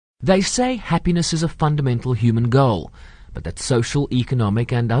They say happiness is a fundamental human goal, but that social,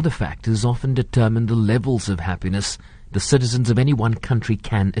 economic and other factors often determine the levels of happiness the citizens of any one country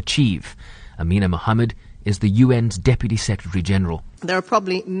can achieve. Amina Mohammed is the UN's Deputy Secretary General. There are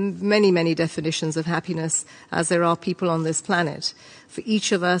probably many definitions of happiness, as there are people on this planet. For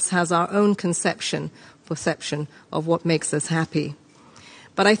each of us has our own perception of what makes us happy.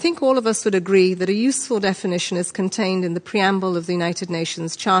 But I think all of us would agree that a useful definition is contained in the preamble of the United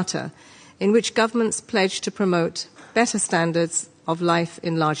Nations Charter, in which governments pledge to promote better standards of life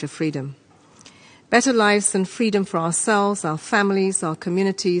in larger freedom. Better lives and freedom for ourselves, our families, our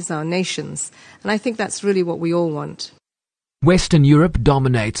communities, our nations. And I think that's really what we all want. Western Europe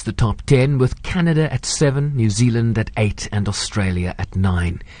dominates the top 10, with Canada at 7, New Zealand at 8 and Australia at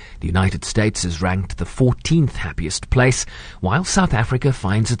 9. The United States is ranked the 14th happiest place, while South Africa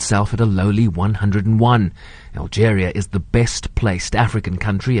finds itself at a lowly 101. Algeria is the best placed African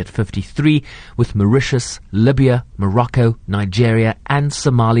country at 53, with Mauritius, Libya, Morocco, Nigeria and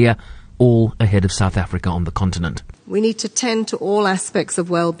Somalia all ahead of South Africa on the continent. We need to tend to all aspects of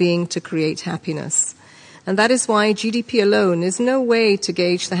well-being to create happiness. And that is why GDP alone is no way to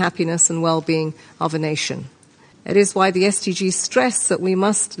gauge the happiness and well-being of a nation. It is why the SDGs stress that we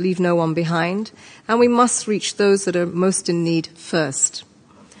must leave no one behind, and we must reach those that are most in need first.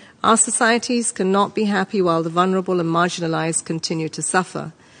 Our societies cannot be happy while the vulnerable and marginalized continue to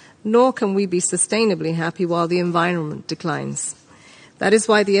suffer, nor can we be sustainably happy while the environment declines. That is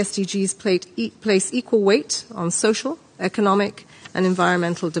why the SDGs place equal weight on social, economic, and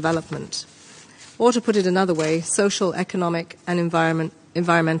environmental development. Or to put it another way, social, economic, and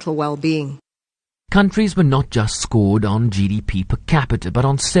environmental well-being. Countries were not just scored on GDP per capita, but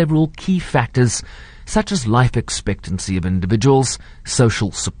on several key factors, such as life expectancy of individuals,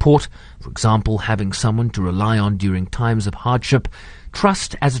 social support, for example, having someone to rely on during times of hardship,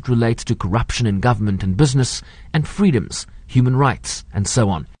 trust as it relates to corruption in government and business, and freedoms, human rights, and so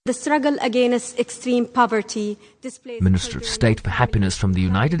on. The struggle against extreme poverty displays... Minister of State for Happiness from the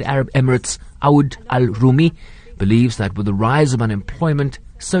United Arab Emirates, Aoud Al-Rumi, believes that with the rise of unemployment,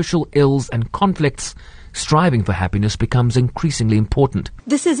 social ills and conflicts, striving for happiness becomes increasingly important.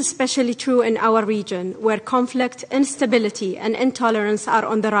 This is especially true in our region, where conflict, instability and intolerance are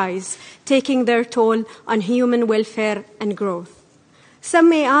on the rise, taking their toll on human welfare and growth. Some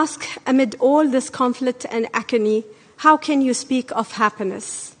may ask, amid all this conflict and agony, how can you speak of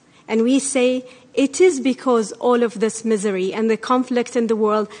happiness? And we say, it is because all of this misery and the conflict in the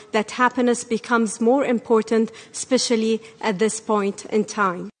world that happiness becomes more important, especially at this point in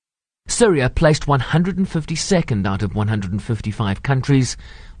time. Syria placed 152nd out of 155 countries,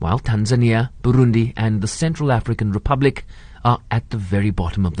 while Tanzania, Burundi and the Central African Republic are at the very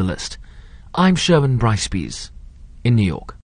bottom of the list. I'm Sherwin Bryce-Pease in New York.